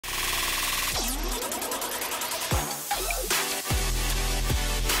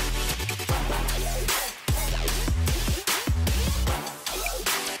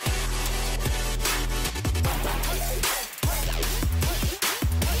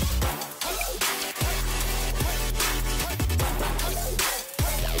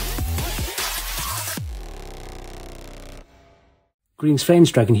Greetings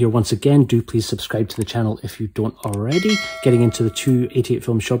friends, Dragon here once again. Do please subscribe to the channel if you don't already. Getting into the two 88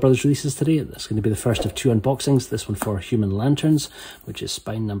 Film Shaw Brothers releases today. That's going to be the first of two unboxings. This one for Human Lanterns, which is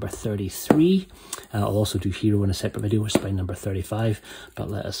spine number 33. I'll also do Hero in a separate video with spine number 35.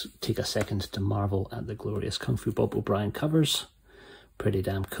 But let us take a second to marvel at the glorious Kung Fu Bob O'Brien covers. Pretty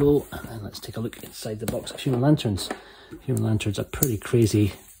damn cool. And then let's take a look inside the box of Human Lanterns. Human Lanterns are pretty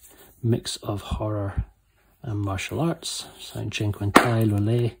crazy mix of horror and martial arts. Sound Chen, Kuan,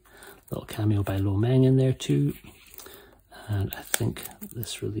 Lieh, little cameo by Lo Meng in there too. And I think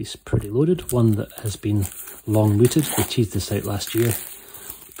this release pretty loaded, one that has been long mooted. They teased this out last year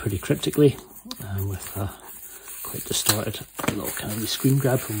pretty cryptically, with a quite distorted little kind of screen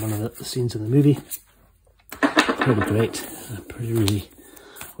grab from one of the scenes in the movie. Pretty great, a pretty really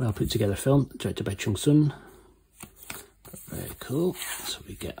well put together film, directed by Chung Sun. Very cool. So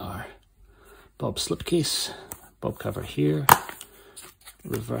we get our Bob slipcase, Bob cover here,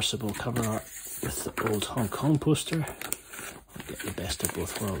 reversible cover art with the old Hong Kong poster. We'll get the best of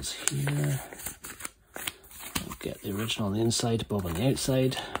both worlds here. We'll get the original on the inside, Bob on the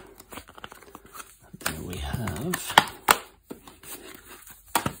outside. And then we have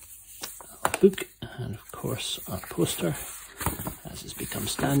our book and of course our poster, as has become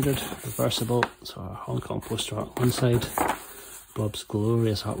standard, reversible. So our Hong Kong poster art on one side, Bob's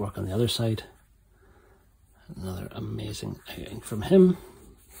glorious artwork on the other side. Another amazing outing from him.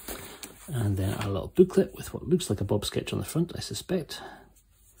 And then our little booklet with what looks like a Bob sketch on the front, I suspect.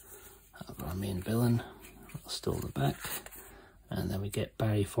 Of our main villain, still in the back. And then we get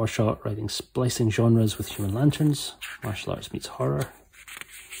Barry Forshaw writing Splicing Genres with Human Lanterns, martial arts meets horror.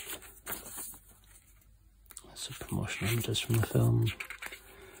 Some promotional images from the film.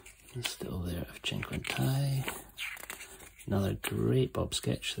 And still there of Chen Kuan Tai. Another great Bob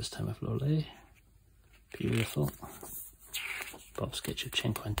sketch, this time of Bluray. Beautiful. Bob sketch of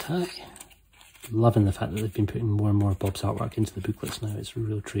Chen Kuan Tai. Loving the fact that they've been putting more and more of Bob's artwork into the booklets now. It's a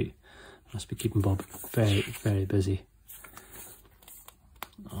real treat. Must be keeping Bob very, very busy.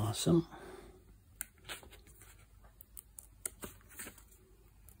 Awesome.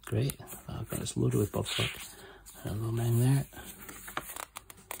 Great. I've got this loaded with Bob's work. And Lo Meng there.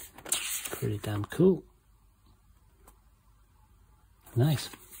 Pretty damn cool. Nice.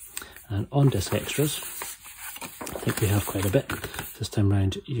 And on disc extras, I think we have quite a bit. This time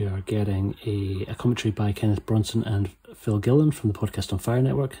round you're getting a commentary by Kenneth Bronson and Phil Gillen from the Podcast on Fire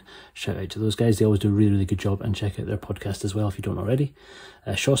Network. Shout out to those guys, they always do a really, really good job, and check out their podcast as well if you don't already.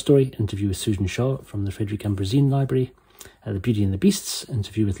 Shaw Story, interview with Susan Shaw from the Frederick Ambrosine Library. The Beauty and the Beasts,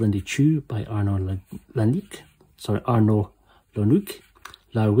 interview with Lindy Chu by Arnaud Lanouk.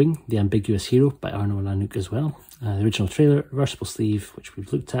 La Wing, The Ambiguous Hero by Arnaud Lanouk as well. The original trailer, reversible sleeve, which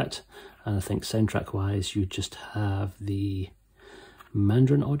we've looked at. And I think soundtrack wise, you just have the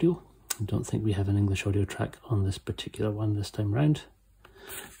Mandarin audio. I don't think we have an English audio track on this particular one this time round.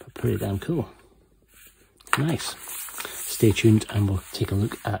 But pretty damn cool. Nice. Stay tuned and we'll take a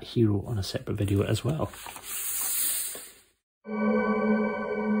look at Hero on a separate video as well.